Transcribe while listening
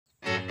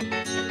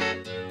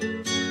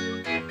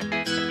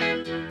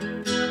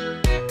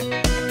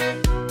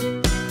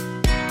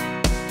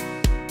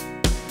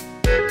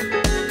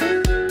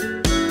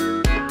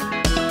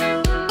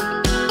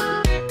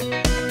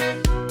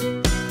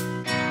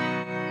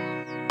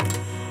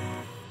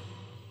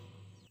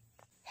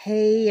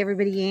Hey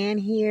everybody, Ann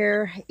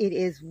here. It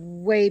is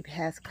way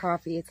past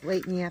coffee. It's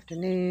late in the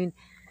afternoon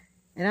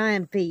and I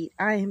am beat.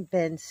 I have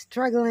been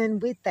struggling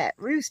with that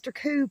rooster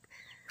coop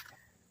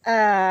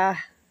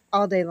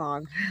all day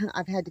long.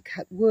 I've had to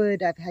cut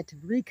wood. I've had to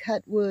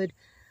recut wood.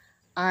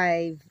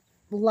 I've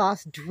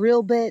lost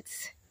drill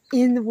bits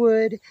in the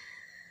wood.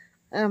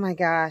 Oh my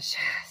gosh.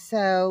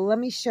 So let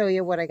me show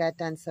you what I got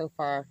done so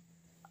far.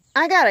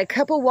 I got a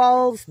couple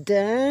walls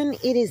done.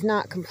 It is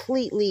not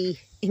completely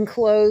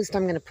enclosed.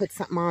 I'm going to put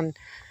something on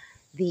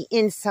the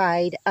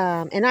inside,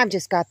 and I've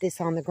just got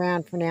this on the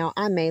ground for now.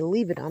 I may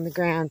leave it on the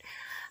ground.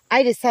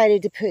 I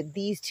decided to put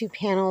these two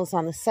panels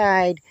on the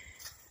side.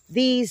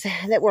 These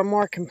that were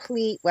more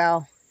complete,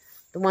 well,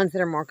 the ones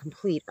that are more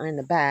complete are in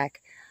the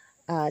back.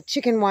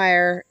 Chicken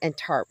wire and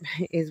tarp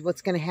is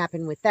what's going to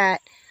happen with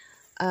that.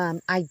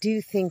 I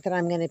do think that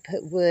I'm going to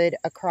put wood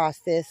across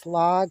this,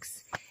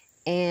 logs,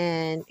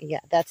 and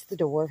yeah, that's the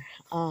door.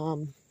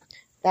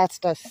 That's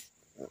just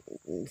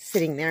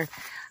sitting there.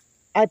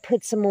 I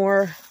put some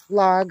more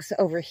logs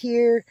over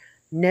here.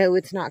 No,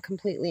 it's not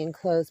completely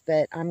enclosed,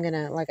 but I'm going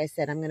to, like I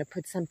said, I'm going to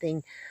put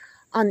something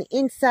on the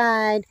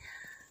inside.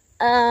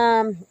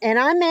 And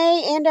I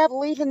may end up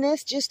leaving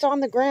this just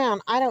on the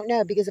ground. I don't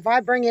know, because if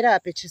I bring it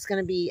up, it's just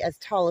going to be as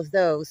tall as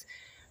those.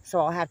 So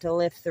I'll have to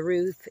lift the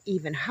roof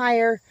even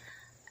higher.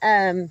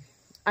 I've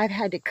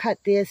had to cut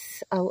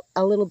this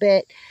a little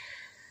bit.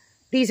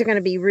 These are going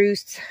to be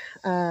roosts.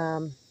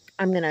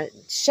 I'm going to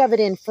shove it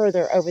in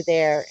further over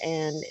there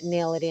and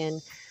nail it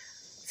in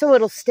so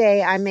it'll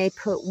stay. I may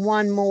put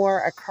one more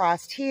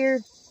across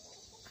here,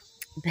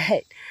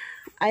 but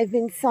I've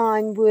been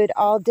sawing wood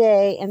all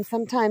day, and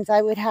sometimes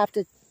I would have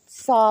to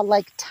saw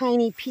like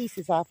tiny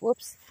pieces off.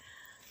 Whoops.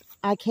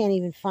 I can't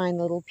even find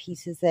little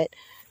pieces that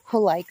are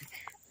like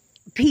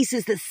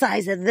pieces the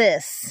size of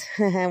this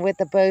with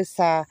the bow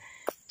saw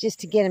just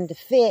to get them to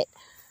fit.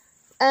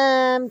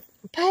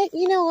 But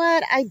you know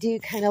what? I do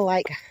kind of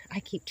like, I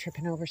keep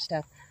tripping over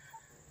stuff.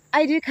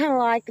 I do kind of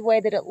like the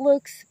way that it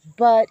looks,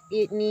 but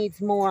it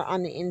needs more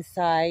on the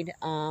inside.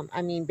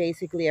 I mean,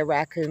 basically a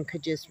raccoon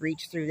could just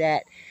reach through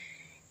that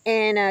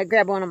and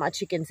grab one of my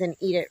chickens and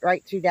eat it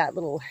right through that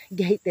little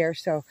gate there.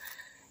 So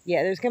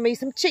yeah, there's going to be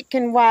some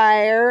chicken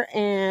wire,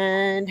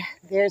 and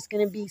there's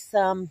going to be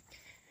some,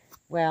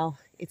 well,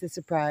 it's a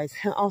surprise.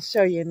 I'll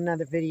show you in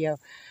another video.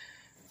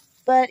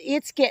 But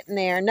it's getting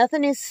there.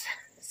 Nothing is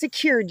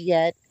secured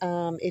yet.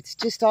 It's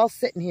just all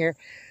sitting here,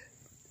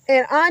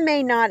 and I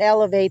may not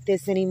elevate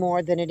this any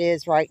more than it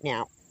is right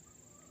now.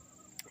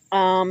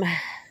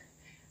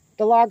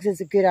 The logs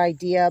is a good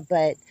idea,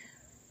 but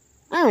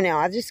I don't know,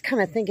 I just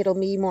kind of think it'll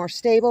be more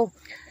stable.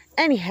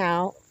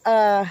 Anyhow,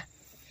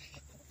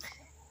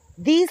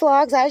 these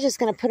logs, I was just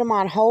going to put them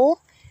on whole,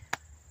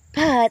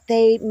 but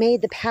they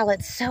made the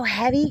pallets so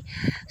heavy,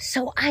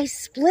 so I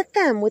split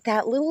them with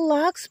that little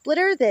log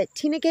splitter that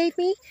Tina gave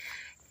me.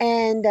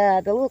 And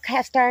the little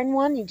cast iron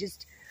one, you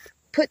just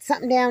put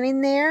something down in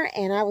there,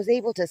 and I was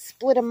able to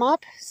split them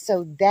up.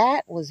 So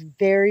that was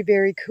very,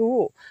 very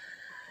cool.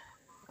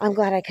 I'm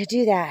glad I could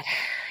do that.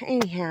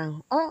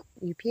 Anyhow, oh,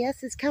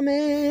 UPS is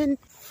coming.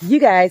 You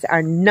guys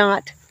are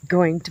not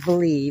going to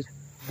believe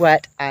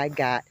what I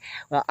got.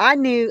 Well, I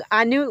knew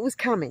it was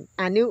coming.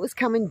 I knew it was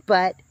coming,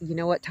 but you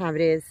know what time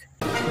it is?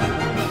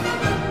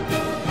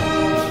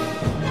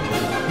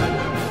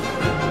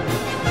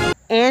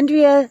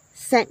 Andrea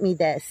sent me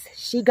this.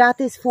 She got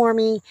this for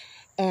me,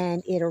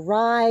 and it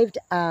arrived.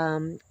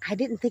 I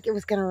didn't think it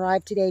was going to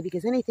arrive today,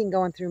 because anything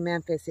going through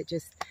Memphis, it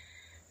just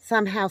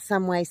somehow,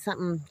 some way,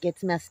 something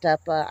gets messed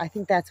up. I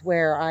think that's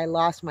where I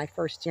lost my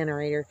first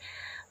generator.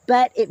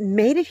 But it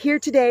made it here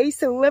today,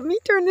 so let me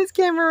turn this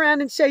camera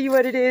around and show you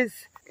what it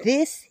is.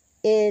 This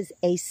is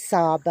a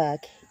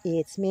sawbuck.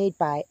 It's made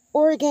by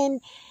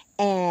Oregon,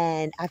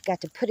 and I've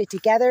got to put it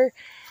together.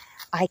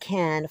 I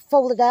can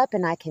fold it up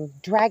and I can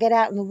drag it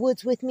out in the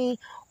woods with me,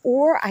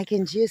 or I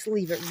can just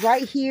leave it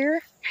right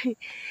here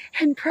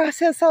and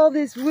process all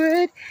this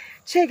wood.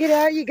 Check it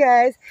out, you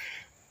guys.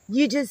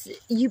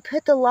 You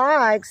put the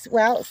logs,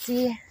 well,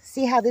 see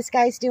how this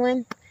guy's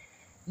doing?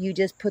 You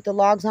just put the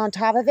logs on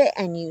top of it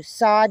and you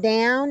saw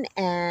down,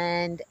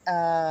 and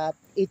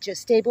it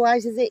just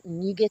stabilizes it,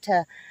 and you get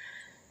to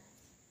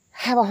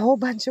have a whole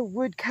bunch of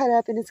wood cut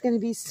up, and it's going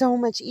to be so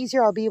much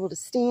easier. I'll be able to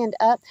stand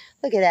up.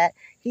 Look at that.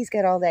 He's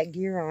got all that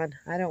gear on.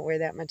 I don't wear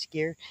that much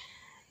gear.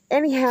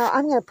 Anyhow,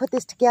 I'm going to put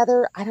this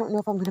together. I don't know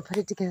if I'm going to put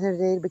it together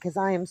today, because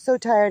I am so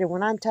tired, and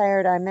when I'm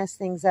tired, I mess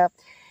things up.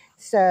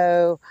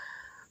 So,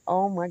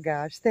 oh my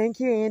gosh.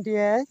 Thank you,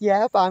 Andrea.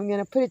 Yep, I'm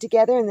going to put it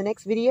together in the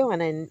next video,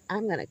 and then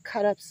I'm going to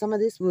cut up some of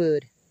this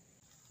wood.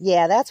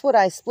 Yeah, that's what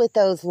I split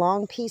those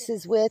long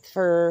pieces with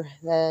for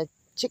the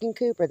chicken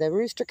coop or the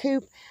rooster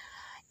coop.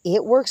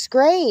 It works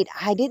great.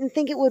 I didn't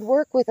think it would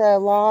work with a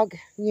log,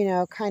 you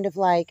know, kind of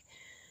like,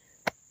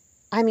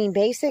 I mean,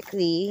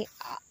 basically,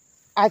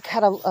 I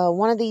cut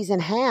one of these in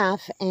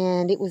half,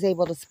 and it was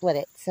able to split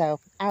it. So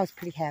I was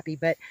pretty happy,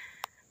 but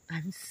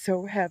I'm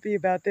so happy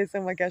about this.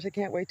 Oh my gosh, I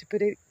can't wait to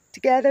put it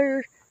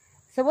together.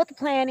 So what the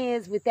plan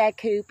is with that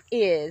coop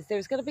is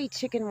there's going to be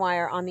chicken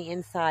wire on the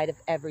inside of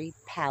every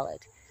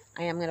pallet.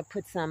 I am going to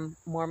put some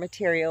more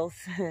materials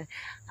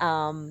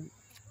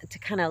to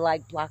kind of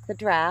like block the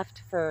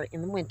draft for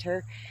in the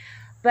winter.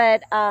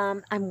 But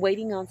I'm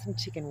waiting on some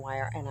chicken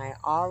wire, and I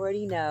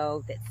already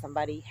know that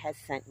somebody has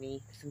sent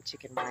me some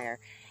chicken wire.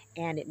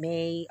 And it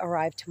may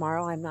arrive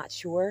tomorrow, I'm not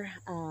sure.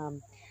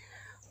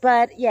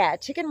 But yeah,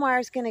 chicken wire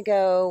is going to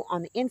go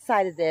on the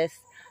inside of this.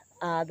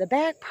 The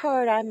back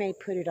part, I may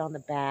put it on the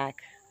back,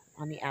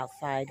 on the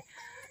outside,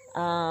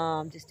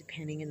 just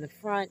depending. In the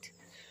front,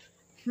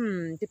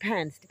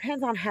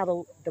 depends on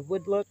how the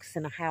wood looks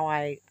and how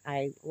I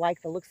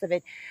like the looks of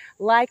it.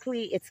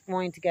 Likely it's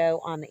going to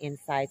go on the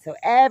inside. So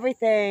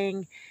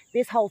everything,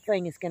 this whole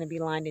thing is going to be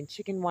lined in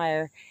chicken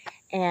wire.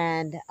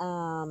 And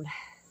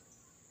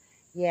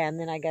yeah, and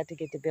then I got to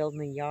get to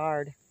building the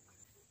yard.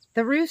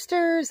 The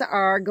roosters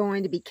are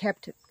going to be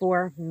kept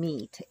for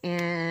meat,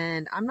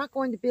 and I'm not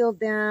going to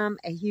build them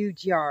a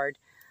huge yard.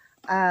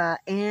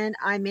 And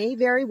I may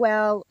very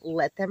well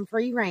let them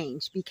free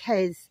range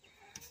because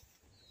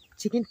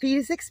chicken feed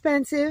is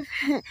expensive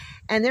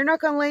and they're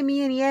not going to lay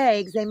me any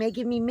eggs. They may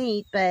give me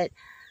meat, but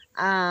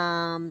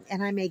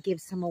and I may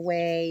give some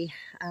away.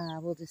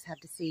 We'll just have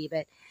to see.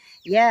 But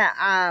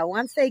yeah,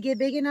 once they get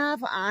big enough,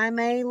 I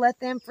may let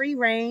them free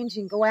range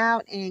and go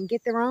out and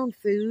get their own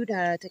food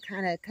to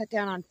kind of cut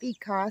down on feed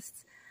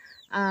costs.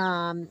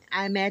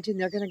 I imagine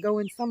they're going to go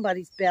in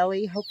somebody's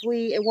belly.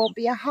 Hopefully it won't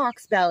be a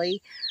hawk's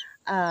belly.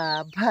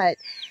 But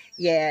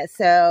yeah,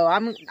 so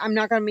I'm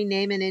not going to be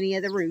naming any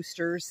of the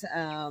roosters.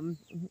 I'm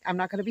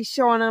not going to be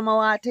showing them a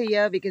lot to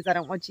you because I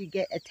don't want you to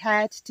get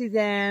attached to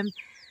them.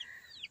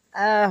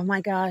 Oh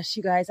my gosh,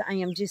 you guys, I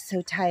am just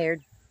so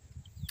tired.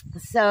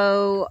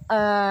 So,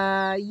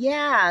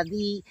 yeah,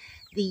 the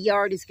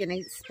yard is going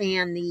to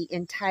span the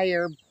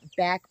entire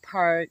back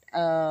part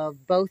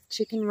of both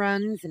chicken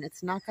runs, and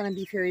it's not going to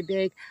be very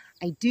big.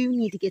 I do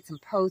need to get some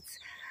posts.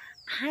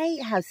 I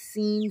have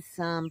seen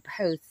some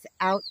posts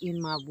out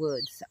in my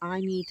woods. I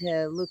need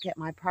to look at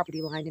my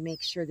property line to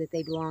make sure that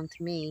they belong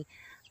to me.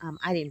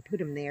 I didn't put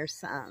them there.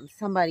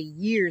 Somebody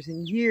years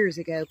and years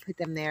ago put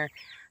them there.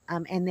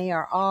 And they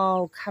are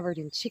all covered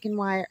in chicken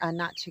wire,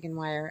 not chicken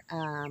wire,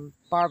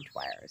 barbed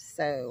wire.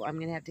 So I'm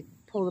going to have to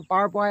pull the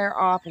barbed wire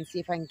off and see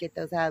if I can get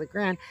those out of the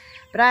ground.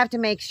 But I have to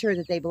make sure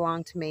that they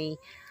belong to me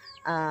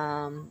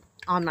on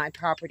my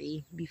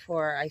property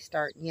before I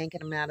start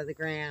yanking them out of the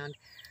ground.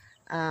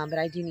 But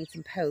I do need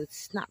some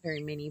posts, not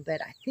very many,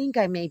 but I think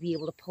I may be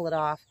able to pull it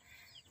off.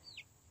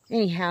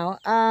 Anyhow,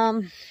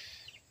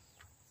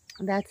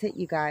 that's it,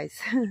 you guys.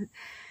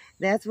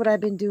 That's what I've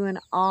been doing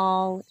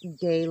all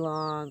day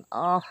long.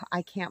 Oh,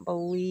 I can't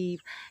believe.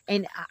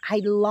 And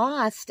I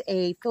lost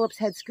a Phillips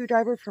head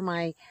screwdriver for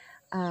my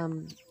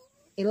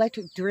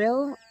electric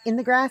drill in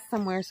the grass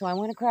somewhere. So I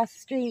went across the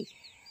street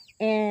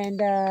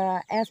and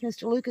asked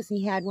Mr. Lucas, and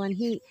he had one.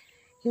 He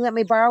let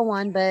me borrow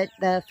one, but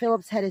the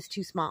Phillips head is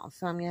too small,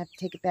 so I'm going to have to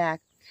take it back.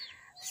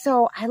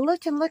 So I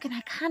looked and looked, and I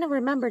kind of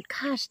remembered,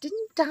 gosh,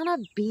 didn't Donna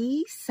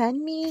B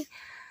send me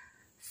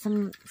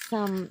some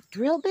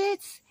drill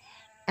bits?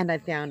 And I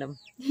found them.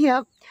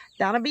 Yep,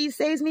 Donna B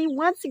saves me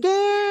once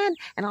again.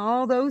 And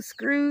all those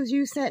screws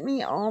you sent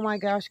me, oh my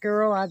gosh,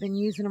 girl, I've been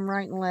using them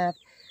right and left.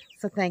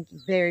 So thank you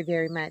very,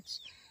 very much.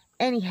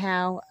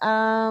 Anyhow,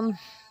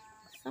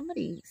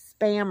 somebody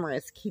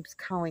spammerous keeps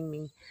calling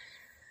me.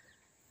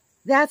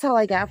 That's all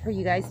I got for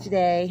you guys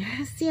today.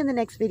 See you in the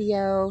next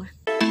video.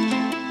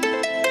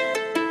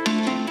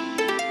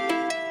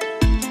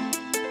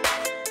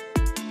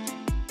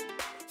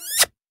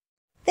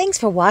 Thanks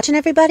for watching,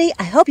 everybody.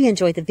 I hope you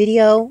enjoyed the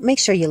video. Make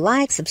sure you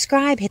like,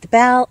 subscribe, hit the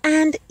bell,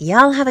 and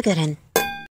y'all have a good one.